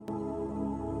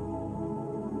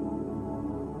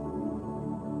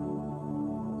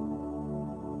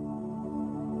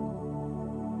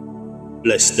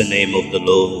Bless the name of the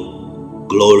Lord.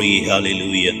 Glory,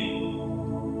 hallelujah.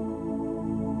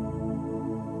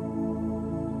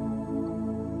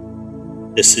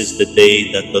 This is the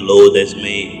day that the Lord has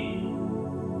made.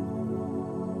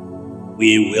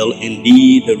 We will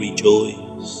indeed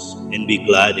rejoice and be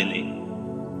glad in it.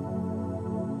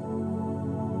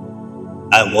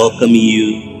 I welcome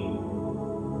you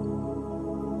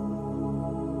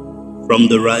from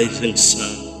the Rising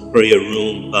Sun Prayer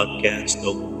Room podcast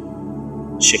of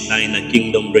Shekinah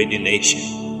Kingdom Radio Nation.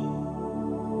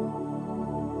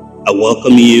 I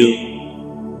welcome you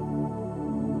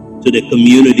to the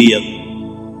community of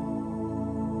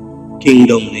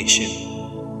Kingdom Nation,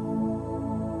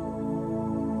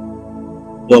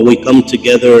 where we come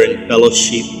together in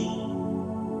fellowship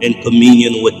and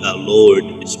communion with our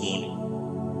Lord this morning.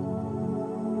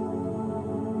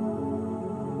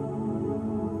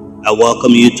 I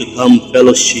welcome you to come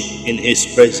fellowship in His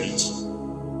presence.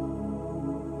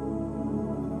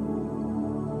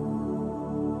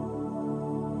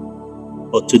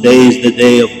 For today is the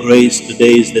day of grace,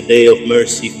 today is the day of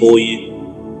mercy for you.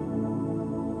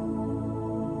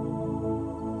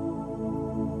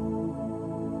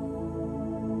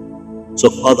 So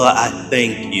Father, I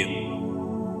thank you.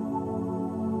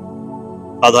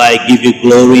 Father, I give you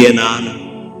glory and honor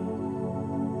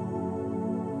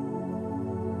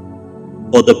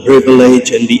for the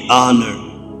privilege and the honor,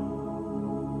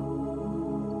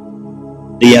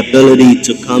 the ability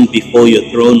to come before your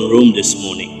throne room this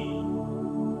morning.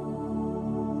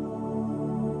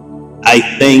 I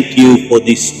thank you for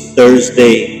this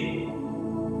Thursday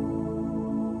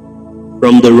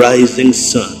from the rising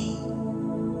sun.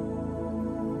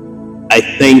 I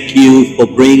thank you for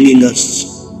bringing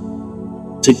us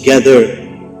together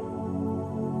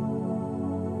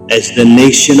as the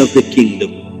nation of the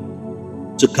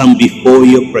kingdom to come before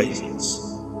your presence.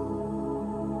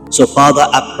 So Father,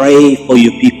 I pray for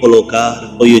your people, oh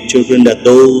God, for your children, that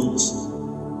those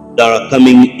that are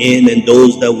coming in and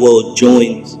those that will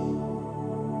join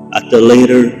at the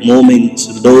later moment,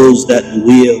 those that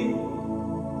will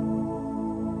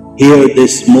hear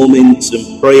this moment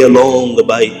and pray along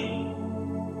by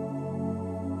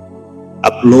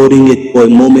uploading it for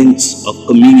moments of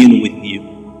communion with you.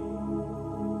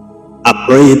 I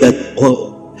pray that,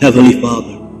 oh Heavenly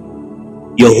Father,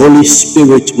 your Holy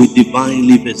Spirit will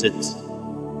divinely visit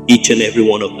each and every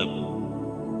one of them.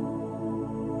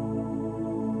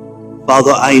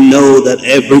 Father, I know that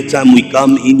every time we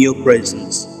come in your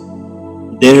presence,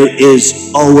 there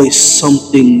is always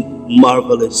something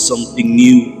marvelous, something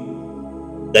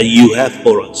new that you have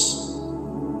for us.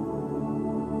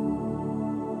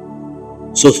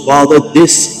 So Father,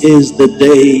 this is the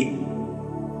day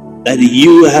that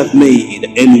you have made,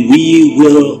 and we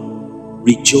will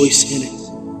rejoice in it.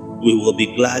 We will be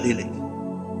glad in it.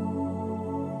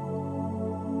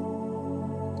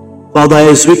 Father,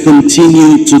 as we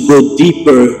continue to go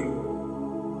deeper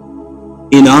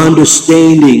in our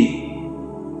understanding,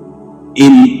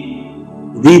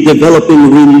 in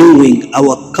redeveloping, renewing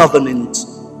our covenant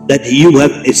that you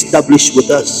have established with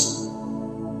us,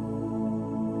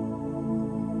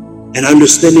 and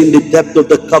understanding the depth of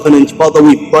the covenant, Father,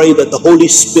 we pray that the Holy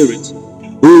Spirit,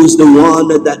 who is the one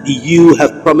that you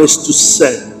have promised to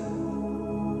send,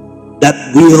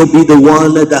 that will be the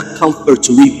one that comforts,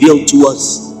 reveal to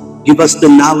us, give us the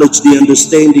knowledge, the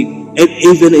understanding, and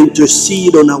even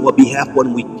intercede on our behalf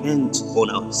when we can't on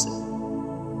ourselves.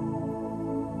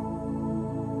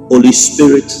 Holy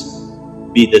Spirit,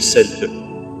 be the center.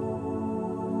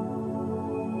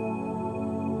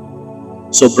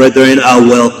 So brethren, I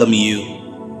welcome you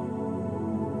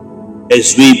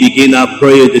as we begin our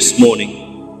prayer this morning.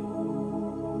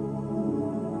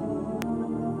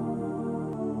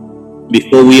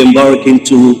 Before we embark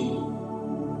into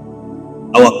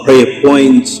our prayer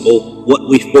points of what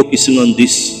we're focusing on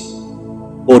this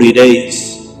 40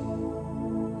 days,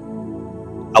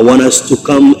 I want us to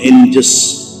come and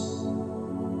just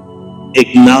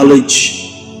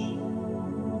acknowledge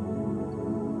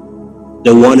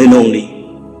the one and only,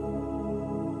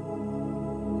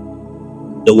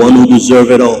 the one who deserves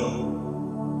it all,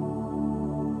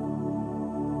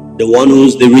 the one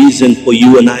who's the reason for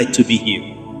you and I to be here,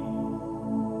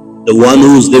 the one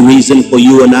who's the reason for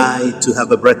you and I to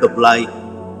have a breath of life.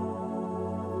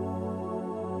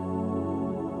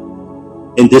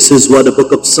 And this is what the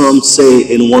book of Psalms say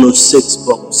in 106,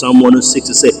 Psalm 106,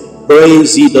 it says,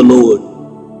 praise ye the Lord.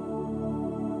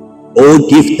 Oh,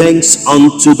 give thanks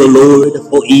unto the Lord,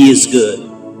 for he is good.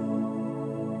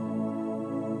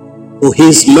 For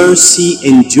his mercy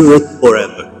endureth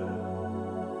forever.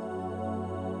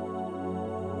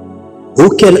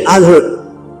 Who can utter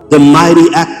the mighty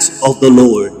acts of the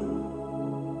Lord,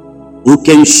 who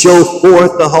can show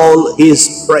forth all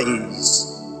his praise.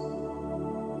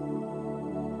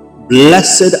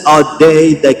 Blessed are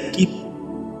they that keep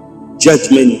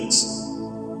judgments,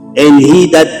 and he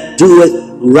that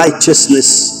doeth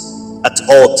righteousness at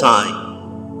all time.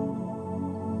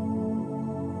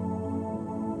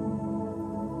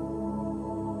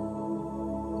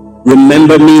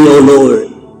 Remember me, O Lord,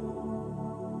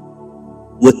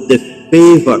 with the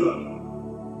favor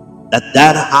that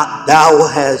thou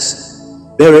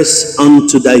hast bearest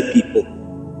unto thy people.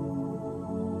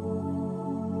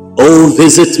 O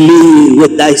visit me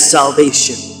with thy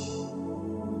salvation,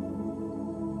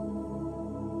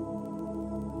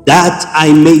 that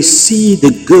I may see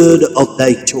the good of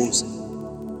thy chosen,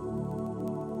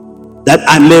 that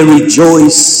I may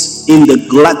rejoice in the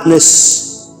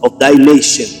gladness of thy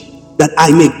nation, that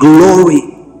I may glory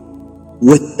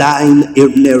with thine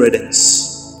inheritance.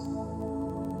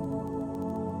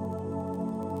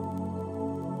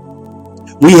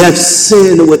 We have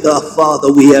sinned with our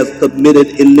Father, we have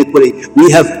committed iniquity,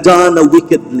 we have done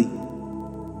wickedly.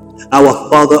 Our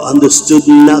Father understood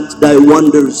not thy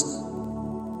wonders,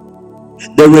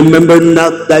 they remembered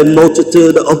not thy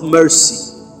multitude of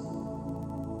mercy,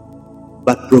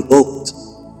 but provoked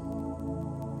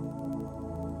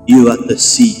you at the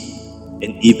sea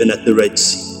and even at the Red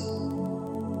Sea.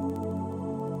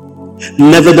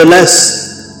 Nevertheless,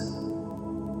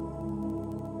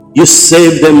 you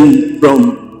saved them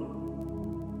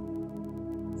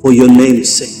for your name's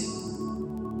sake.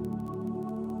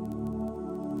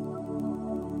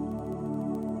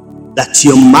 That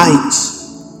your might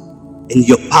and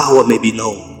your power may be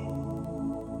known.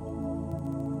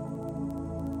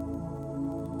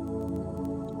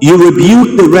 You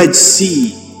rebuked the Red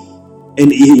Sea,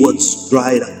 and it was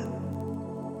dried up.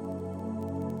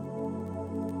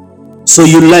 So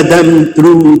you led them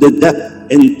through the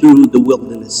depth and through the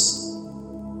wilderness,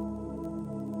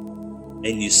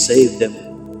 and you saved them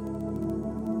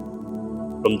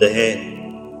from the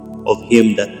hand of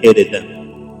him that hated them,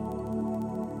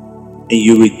 and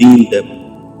you redeemed them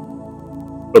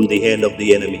from the hand of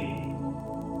the enemy.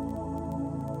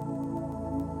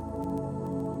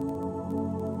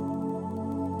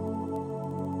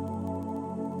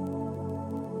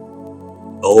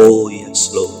 Oh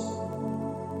yes, Lord.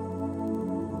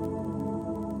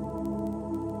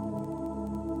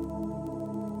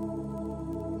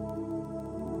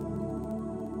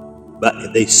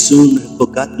 But they soon have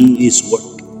forgotten his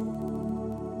work.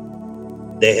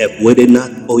 They have waited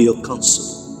not for your counsel,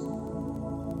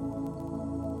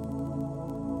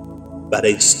 but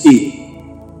instead,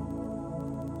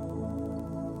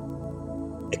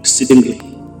 exceedingly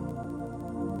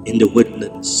in the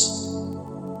wilderness,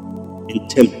 and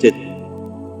tempted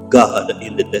God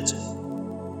in the desert.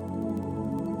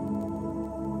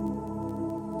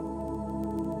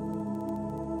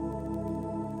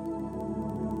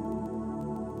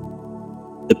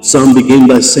 The psalm began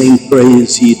by saying,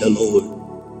 praise ye the Lord.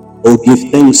 Oh, give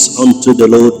thanks unto the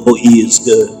Lord, for he is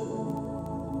good.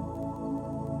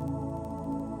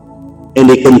 And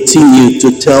they continue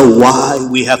to tell why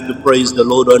we have to praise the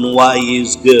Lord and why he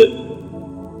is good.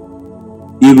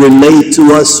 He relayed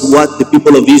to us what the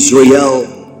people of Israel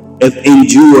have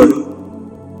endured.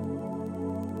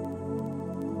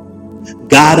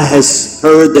 God has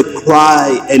heard the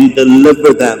cry and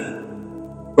delivered them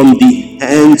from the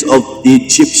hands of the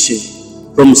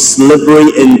Egyptians, from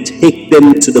slavery, and take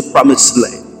them to the promised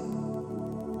land.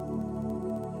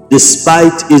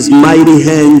 Despite his mighty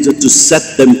hand to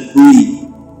set them free,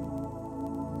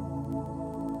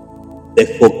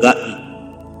 they've forgotten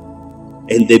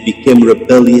and they became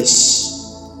rebellious.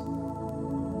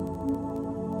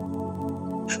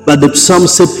 But the psalm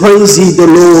said, praise ye the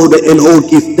Lord, and oh,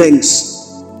 give thanks,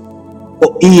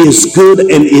 for he is good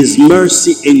and his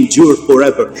mercy endure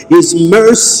forever. His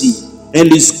mercy and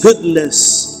his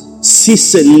goodness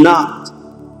ceasing not,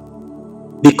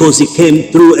 because he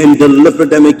came through and delivered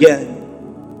them again.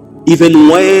 Even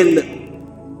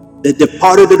when they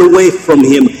departed away from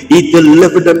him, he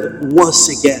delivered them once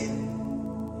again.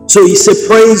 So he said,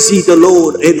 praise ye the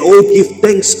Lord, and oh, give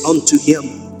thanks unto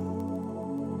him.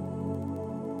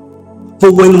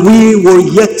 For when we were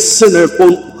yet sinners,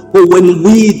 for when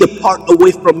we depart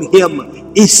away from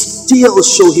him, he still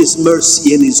show his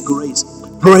mercy and his grace.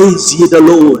 Praise ye the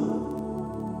Lord.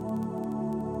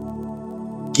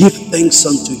 Give thanks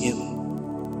unto him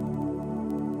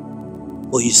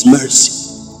for his mercy.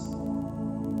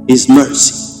 His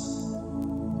mercy.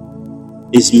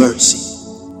 His mercy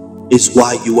is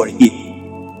why you are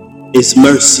here. His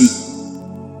mercy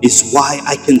is why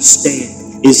I can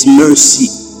stand. His mercy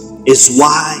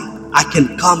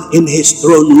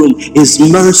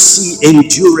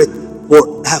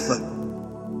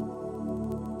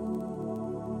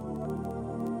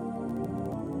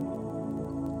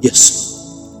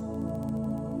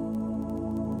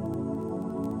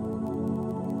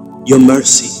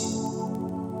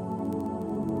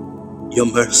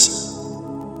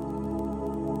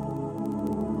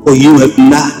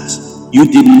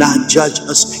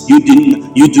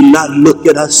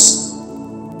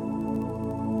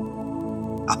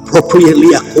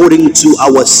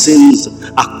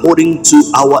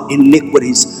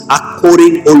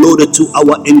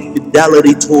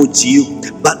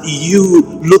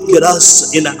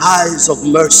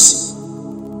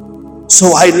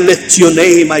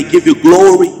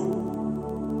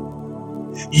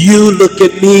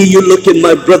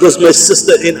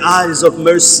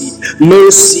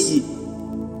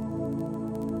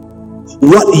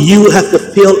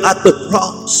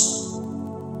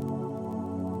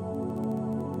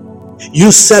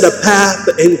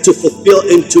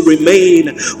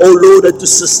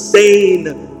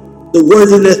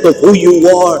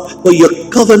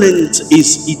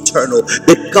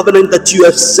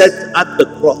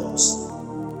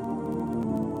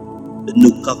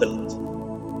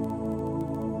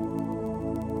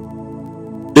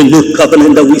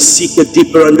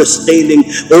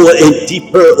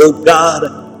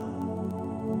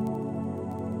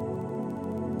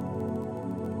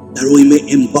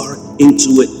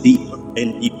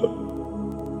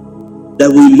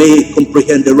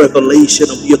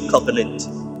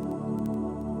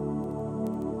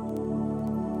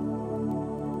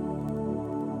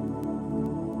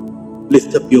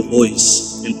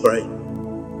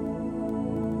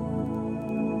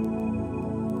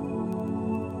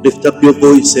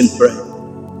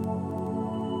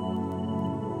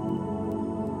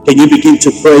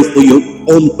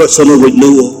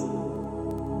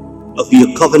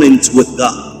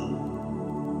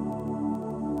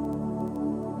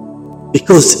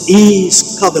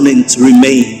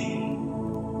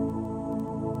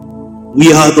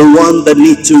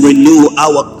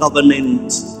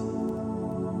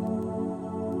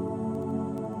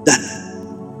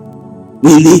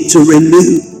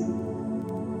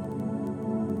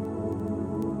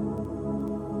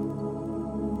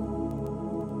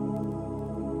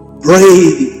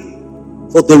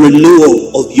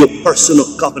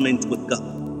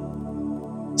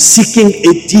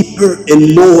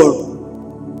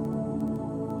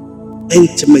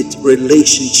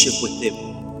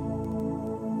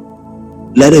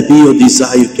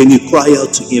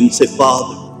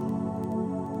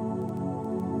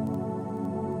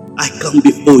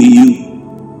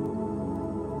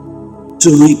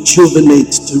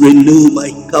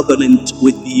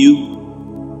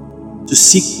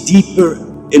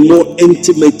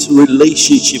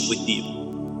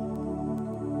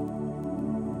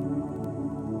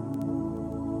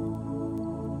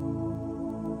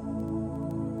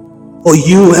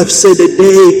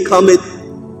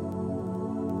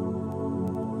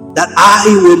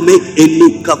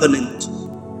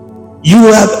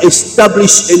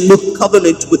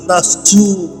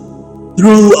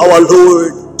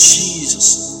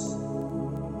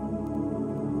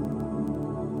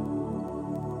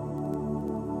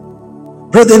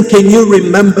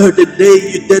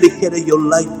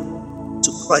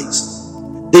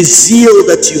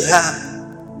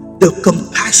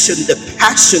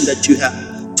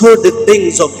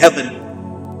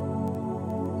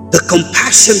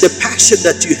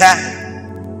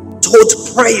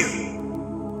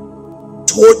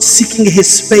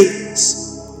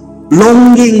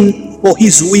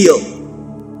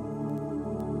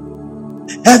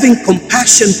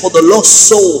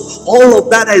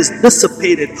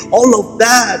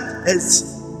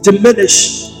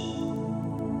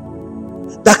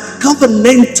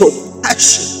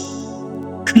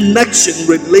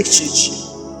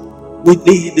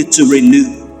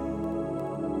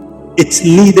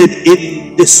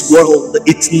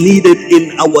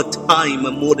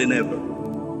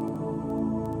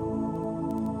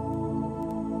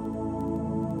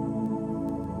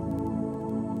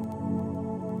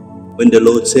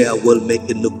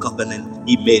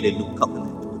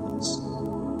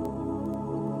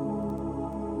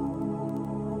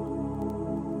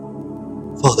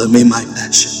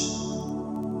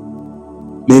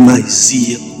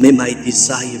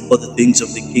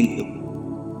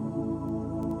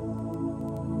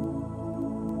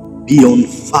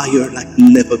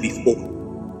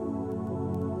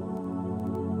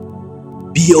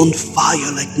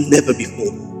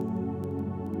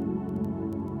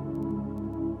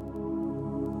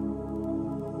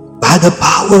the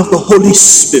power of the Holy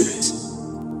Spirit.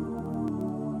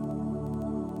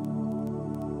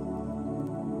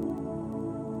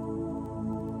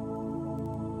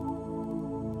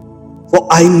 For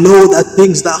I know that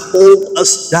things that hold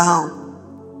us down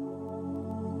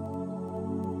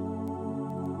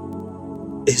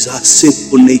is our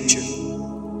sinful nature.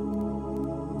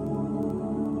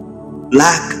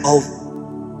 Lack of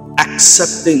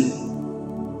accepting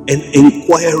and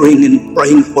inquiring and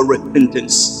praying for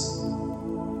repentance.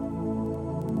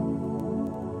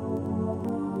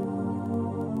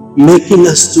 Making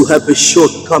us to have a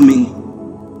shortcoming.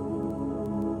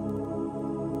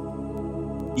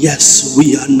 Yes,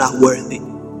 we are not worthy.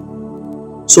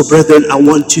 So brethren, I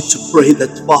want you to pray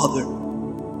that, Father,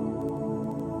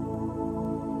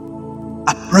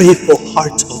 I pray for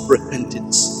heart of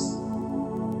repentance.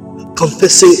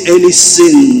 Confessing any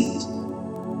sin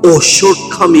or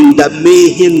shortcoming that may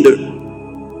hinder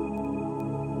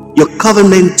your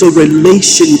covenantal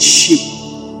relationship.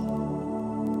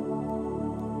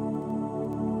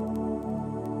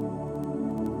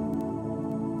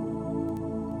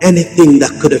 Anything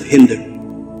that could have hindered,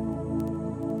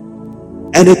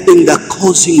 anything that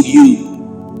causing you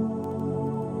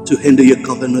to hinder your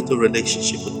covenantal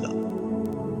relationship with God.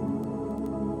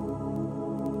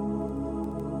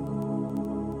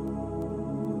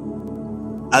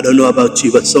 I don't know about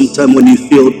you, but sometimes when you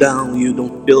feel down, you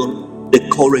don't feel the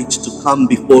courage to come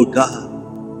before God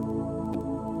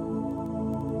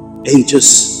and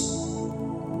just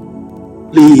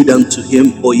plead unto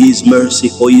Him for His mercy,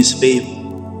 for His favor,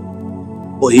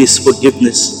 for His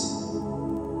forgiveness.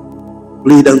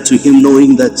 Plead unto Him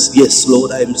knowing that, yes,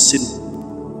 Lord, I am sinning.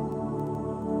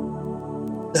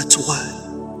 That's why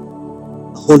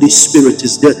the Holy Spirit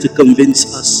is there to convince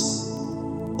us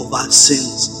of our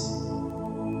sins,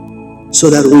 so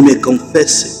that we may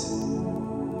confess it,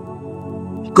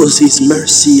 because His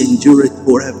mercy endureth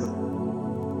forever,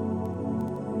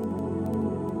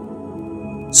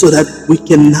 so that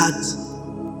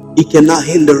He cannot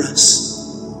hinder us.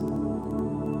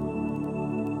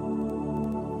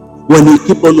 When you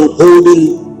keep on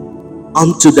holding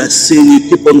onto that sin, you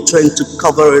keep on trying to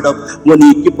cover it up, when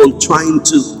you keep on trying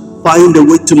to find a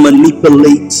way to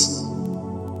manipulate,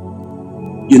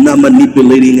 you're not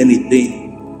manipulating anything.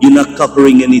 You're not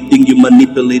covering anything, you're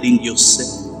manipulating your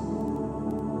sin.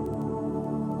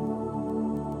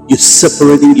 You're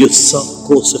separating yourself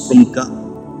closer from God.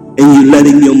 And you're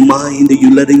letting your mind,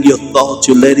 you're letting your thoughts,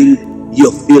 you're letting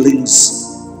your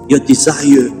feelings, your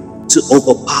desire to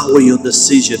overpower your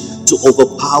decision, to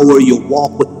overpower your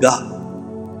walk with God.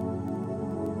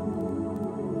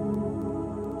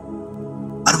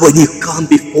 And when you come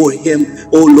before Him,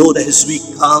 oh Lord, as we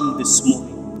come this morning,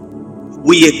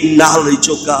 we acknowledge,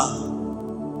 oh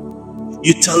God.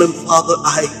 You tell Him, Father,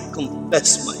 I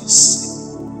confess my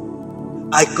sin.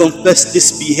 I confess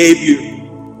this behavior.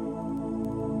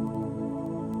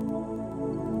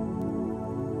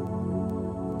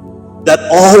 That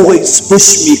always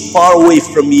push me far away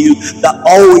from you. That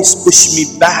always push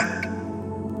me back.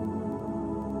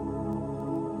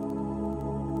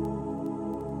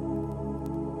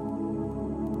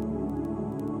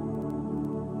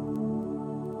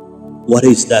 What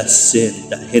is that sin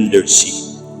that hinders you?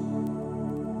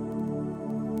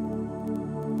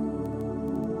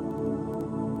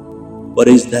 What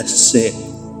is that sin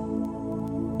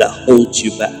that holds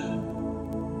you back?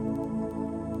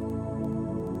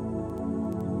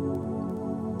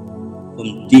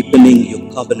 From deepening your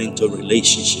covenantal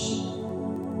relationship.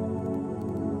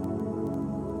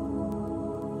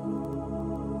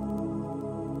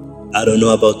 I don't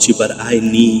know about you, but I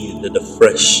need the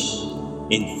fresh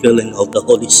infilling of the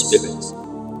Holy Spirit.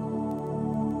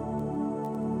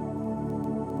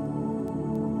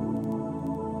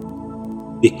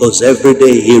 Because every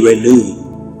day He renewed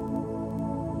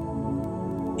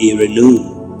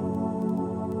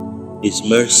His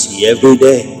mercy every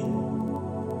day.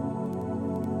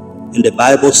 And the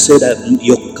Bible said that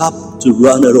your cup to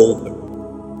run it over.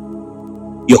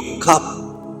 Your cup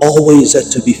always had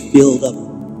to be filled up.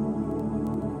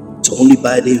 It's only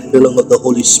by the infilling of the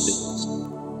Holy Spirit,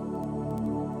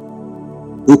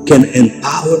 who can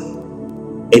empower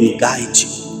and guide you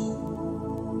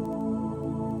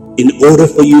in order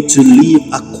for you to live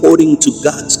according to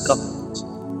God's covenant.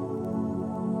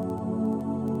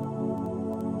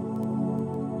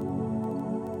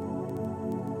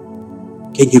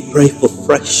 Can you pray for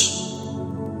fresh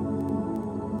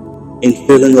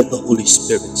infilling of the Holy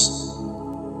Spirit?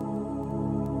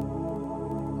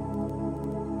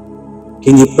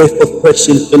 Can you pray for fresh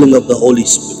infilling of the Holy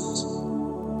Spirit?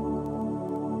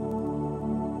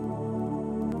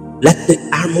 Let the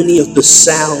harmony of the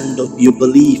sound of your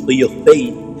belief or your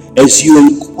faith as you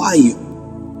inquire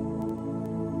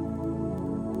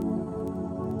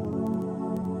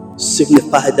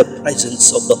signify the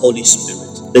presence of the Holy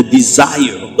Spirit, the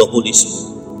desire of the Holy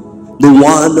Spirit, the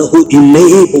one who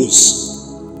enables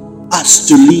us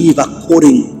to live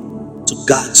according to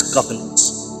God's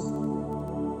covenants.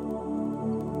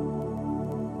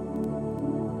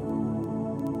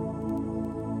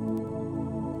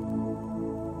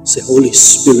 Say, Holy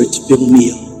Spirit, fill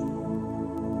me up.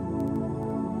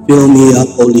 Fill me up,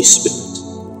 Holy Spirit.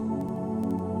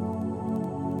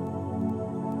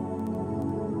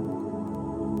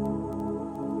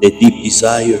 The deep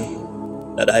desire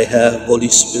that I have, Holy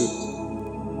Spirit,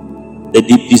 the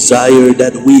deep desire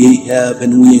that we have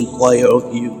and we inquire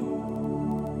of you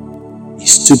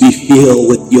is to be filled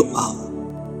with your power,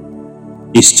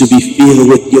 is to be filled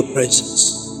with your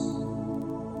presence.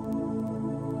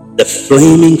 The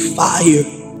flaming fire,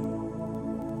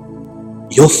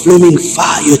 your flaming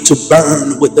fire to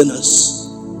burn within us,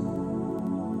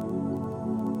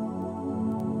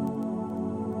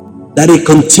 that it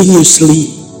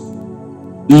continuously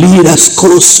lead us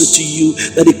closer to you,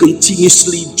 that it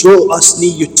continuously draw us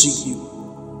near to you,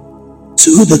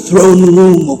 to the throne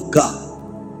room of God.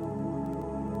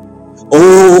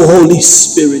 Oh, Holy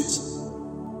Spirit,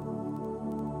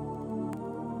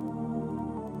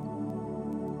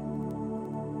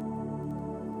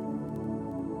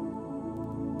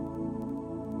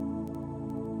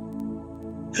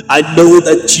 I know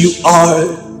that you are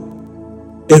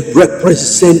a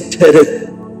representative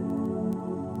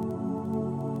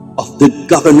of the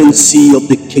governancy of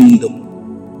the kingdom.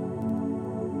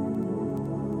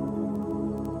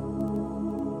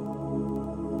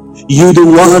 You're the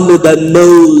one that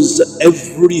knows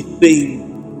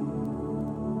everything,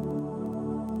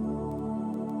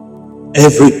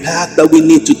 every path that we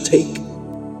need to take,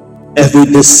 every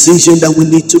decision that we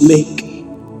need to make.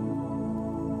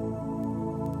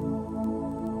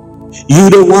 You're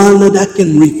the one that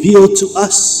can reveal to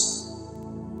us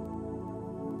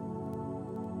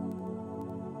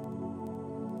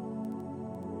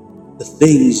the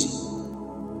things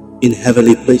in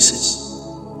heavenly places.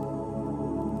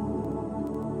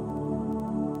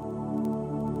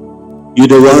 You're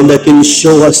the one that can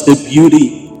show us the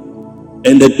beauty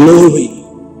and the glory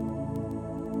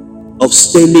of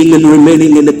standing and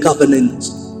remaining in the covenant.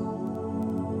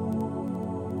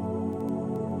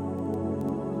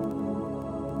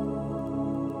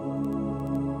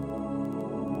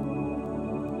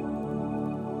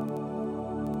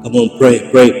 Come on, pray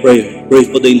for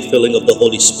the infilling of the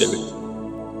Holy Spirit.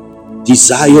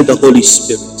 Desire the Holy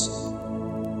Spirit.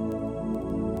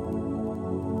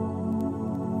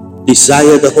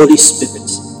 Desire the Holy Spirit.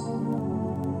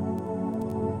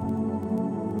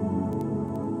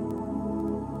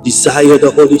 Desire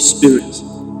the Holy Spirit.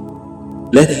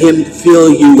 Let Him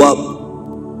fill you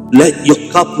up. Let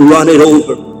your cup run it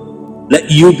over. Let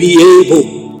you be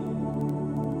able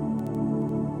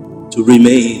to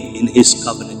remain in His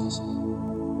covenant.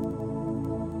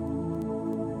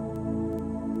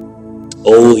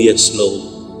 Oh yes, Lord.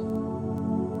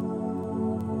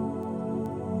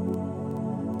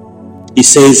 He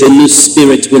says, a new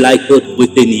spirit will I put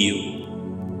within you,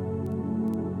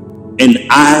 and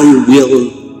I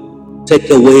will take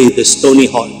away the stony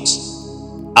heart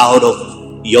out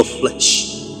of your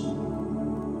flesh,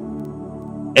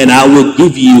 and I will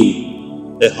give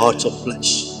you a heart of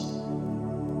flesh.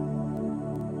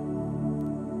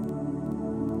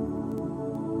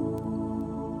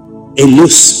 A new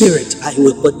spirit I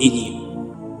will put in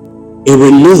you, a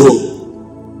renewal.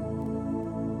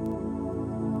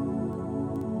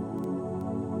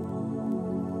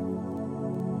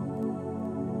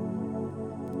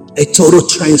 A total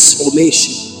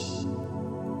transformation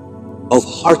of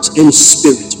heart and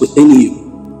spirit within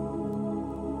you.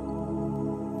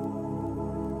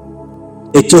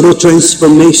 A total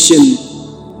transformation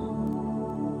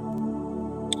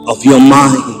of your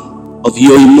mind, of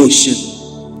your emotion.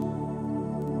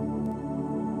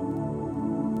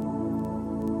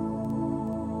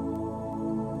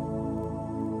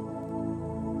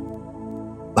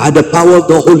 By the power of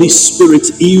the Holy Spirit,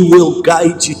 He will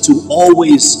guide you to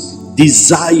always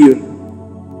desire,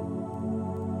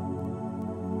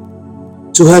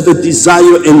 to have a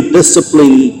desire and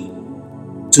discipline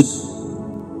to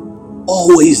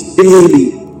always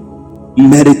daily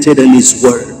meditate on His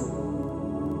Word,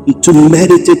 to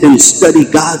meditate and study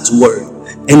God's Word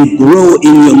and grow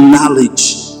in your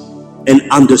knowledge and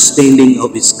understanding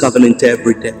of His covenant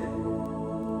every day.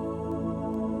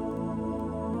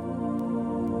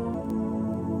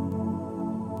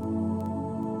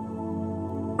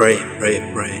 Pray.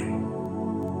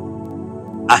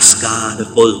 Ask God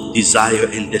for desire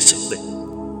and discipline.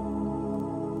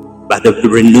 By the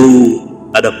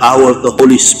power of the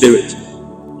Holy Spirit,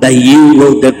 that you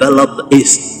will develop a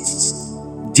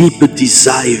deeper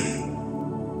desire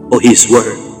for His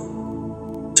Word.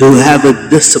 To have a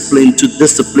discipline, to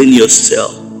discipline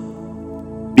yourself.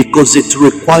 Because it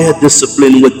requires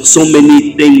discipline with so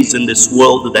many things in this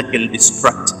world that can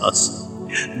distract us.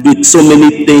 With so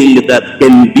many things that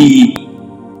can be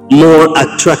more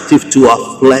attractive to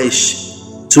our flesh,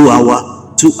 to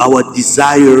our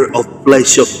desire of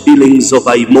flesh, of feelings, of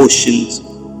our emotions.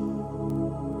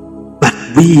 But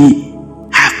we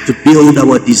have to build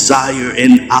our desire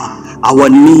and our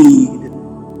need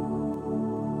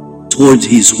towards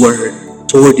His Word,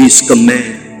 towards His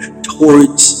command,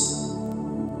 towards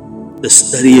the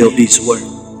study of His Word,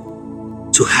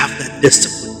 to have that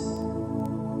discipline,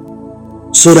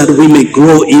 so that we may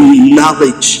grow in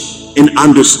knowledge and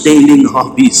understanding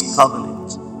of His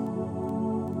covenant.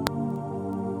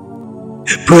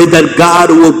 Pray that God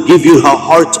will give you a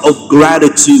heart of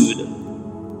gratitude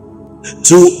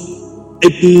to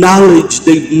acknowledge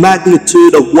the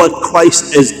magnitude of what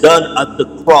Christ has done at the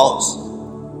cross.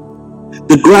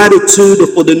 The gratitude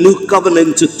for the new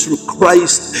covenant through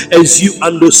Christ. As you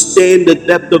understand the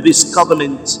depth of His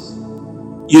covenant,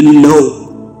 you know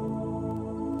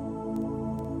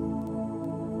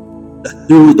that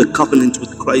through the covenant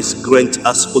with Christ grant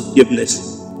us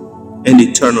forgiveness and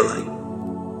eternal life.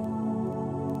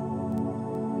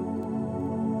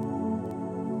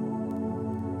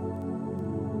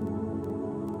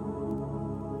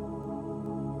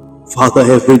 Father,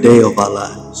 every day of our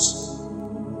lives,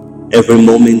 every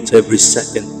moment, every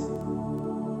second,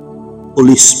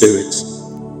 Holy Spirit,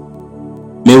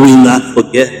 may we not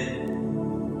forget,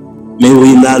 may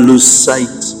we not lose sight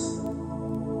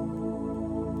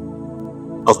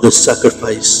of the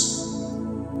sacrifice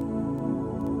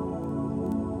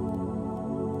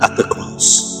at the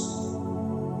cross.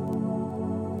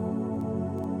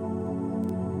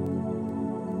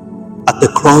 At the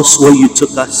cross where you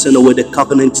took our sin away, the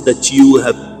covenant that you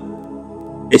have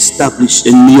established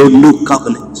in your new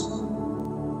covenant.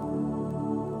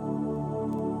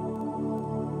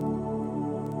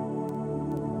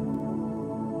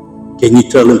 Can you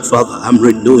tell Him, Father, I'm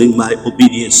renewing my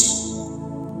obedience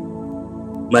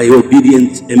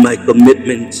and my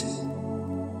commitment.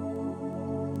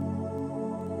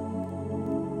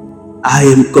 I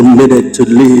am committed to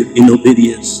live in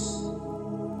obedience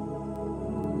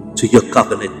to your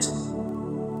covenant,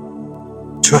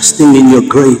 trusting in your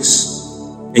grace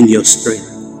and your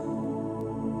strength.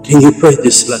 Can you pray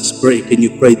this last prayer? Can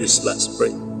you pray this last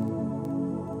prayer?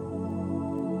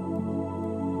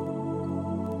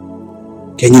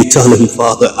 Can you tell Him,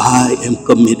 Father, I am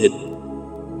committed.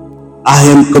 I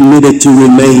am committed to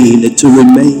remain.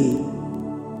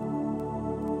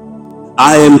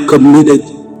 I am committed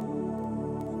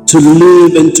to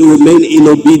live and to remain in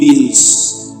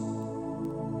obedience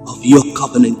of your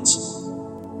covenant.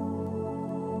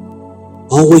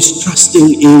 Always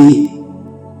trusting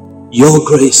in your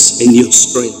grace and your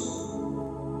strength.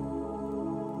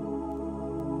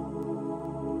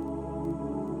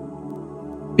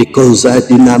 Because I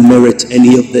did not merit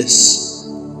any of this,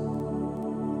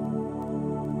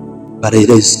 but it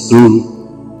is through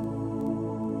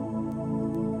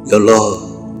your love,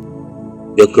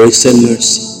 your grace and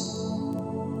mercy.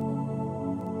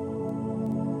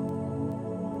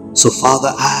 So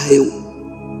Father, I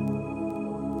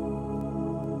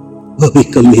will be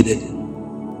committed.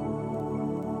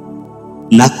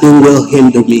 Nothing will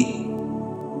hinder me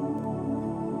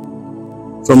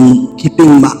from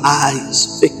keeping my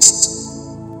eyes fixed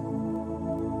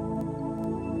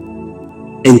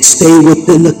and stay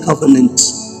within the covenant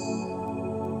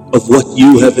of what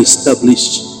you have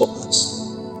established for us.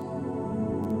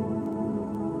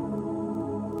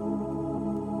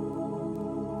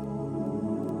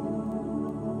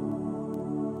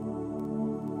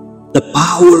 The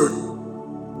power,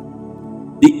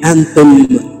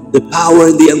 the power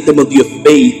and the anthem of your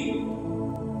faith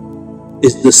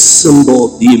is the symbol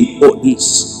of the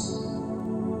importance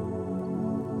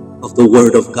of the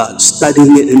Word of God,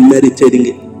 studying it and meditating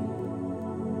it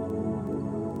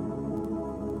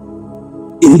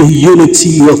in the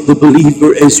unity of the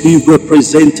believer as we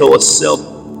represent ourselves,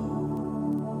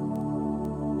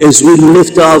 as we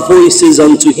lift our voices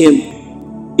unto Him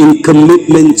in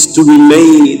commitment to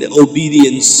remain in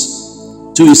obedience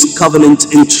to His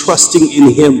covenant and trusting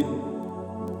in Him.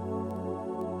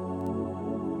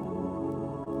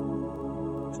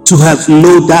 To have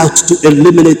no doubt, to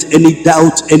eliminate any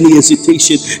doubt, any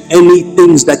hesitation, any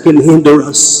things that can hinder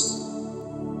us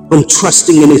from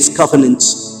trusting in His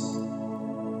covenants.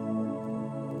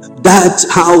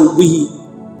 That's how we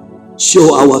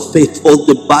show our faith. For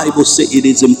the Bible says it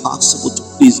is impossible to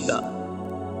please God.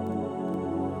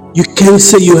 You can't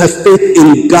say you have faith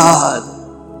in God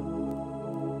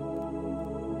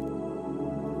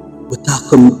without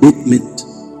commitment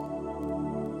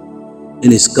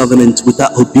in His covenant,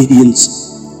 without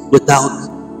obedience, without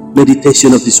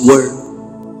meditation of His word,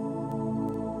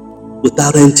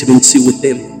 without intimacy with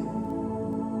Him.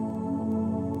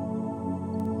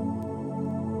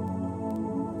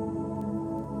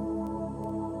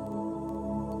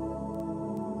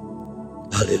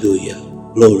 Hallelujah.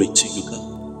 Glory to you,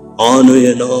 God. Honor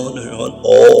and honor and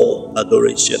all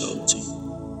adoration unto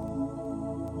you.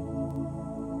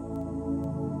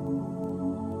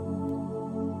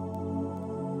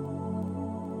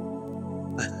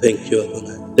 I thank you,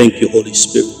 Adonai. Thank you, Holy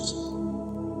Spirit.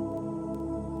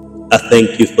 I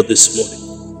thank you for this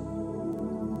morning.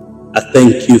 I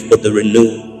thank you for the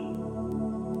renewal.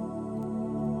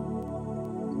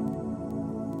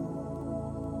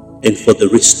 And for the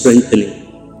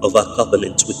re-strengthening of our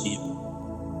covenant with you.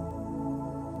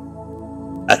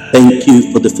 I thank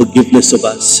you for the forgiveness of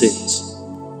our sins.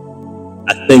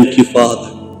 I thank you,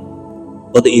 Father,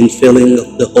 for the infilling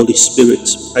of the Holy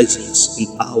Spirit's presence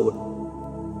and power.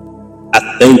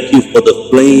 I thank you for the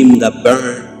flame that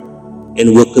burned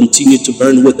and will continue to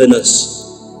burn within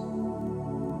us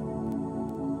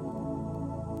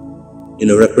in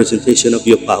a representation of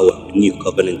your power and your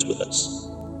covenant with us.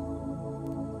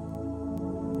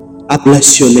 I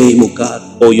bless your name, O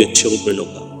God, for your children, O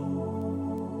God.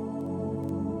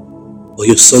 For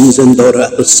your sons and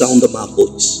daughters at the sound of my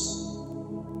voice.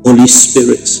 Holy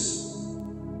Spirit,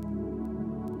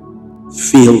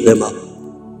 fill them up.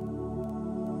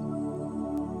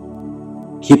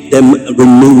 Keep them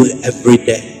renewed every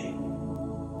day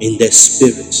in their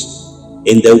spirits,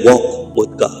 in their walk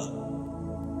with God.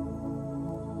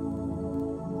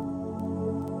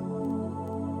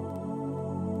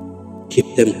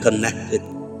 Keep them connected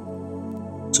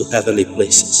to heavenly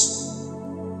places.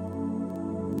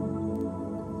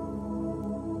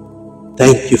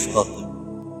 Thank you, Father,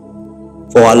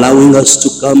 for allowing us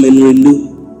to come and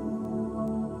renew,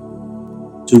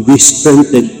 to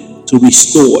re-strengthen, to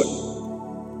restore,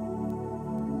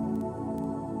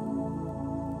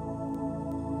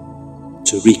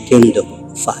 to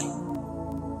rekindle fire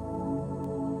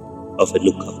of a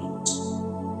new covenant.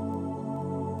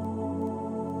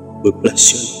 We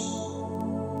bless you.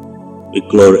 We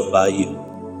glorify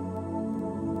you.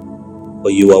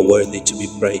 For you are worthy to be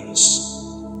praised.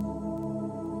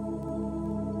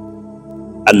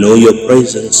 I know your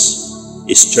presence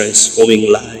is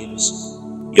transforming lives.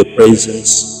 Your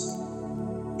presence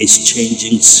is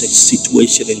changing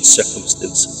situations and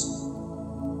circumstances.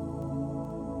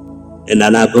 And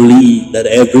I believe that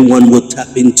everyone will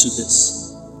tap into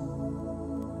this.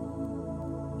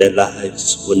 Their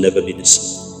lives will never be the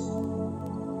same.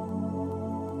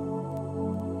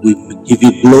 We give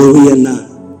you glory and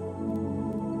honor.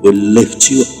 We lift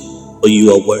you up, for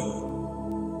you are worthy.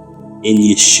 In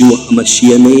Yeshua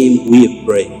HaMashiach name we have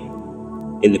prayed.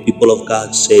 And the people of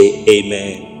God say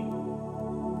amen.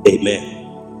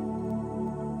 Amen.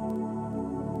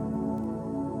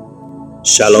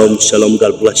 Shalom, shalom.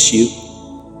 God bless you.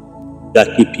 God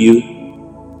keep you.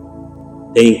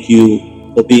 Thank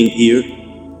you for being here.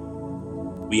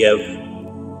 We have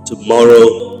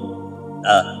tomorrow,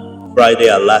 Friday,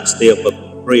 our last day of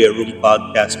a prayer room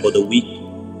podcast for the week.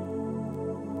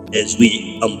 As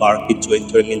we embark into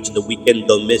entering into the weekend,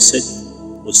 don't miss it.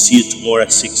 We'll see you tomorrow at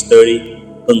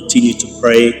 6:30. Continue to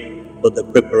pray for the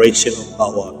preparation of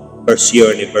our first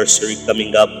year anniversary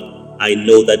coming up. I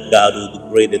know that God will do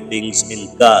greater things,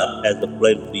 and God has a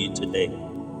plan for you today.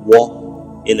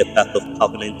 Walk in the path of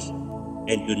covenant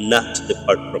and do not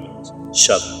depart from it.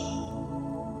 Shalom.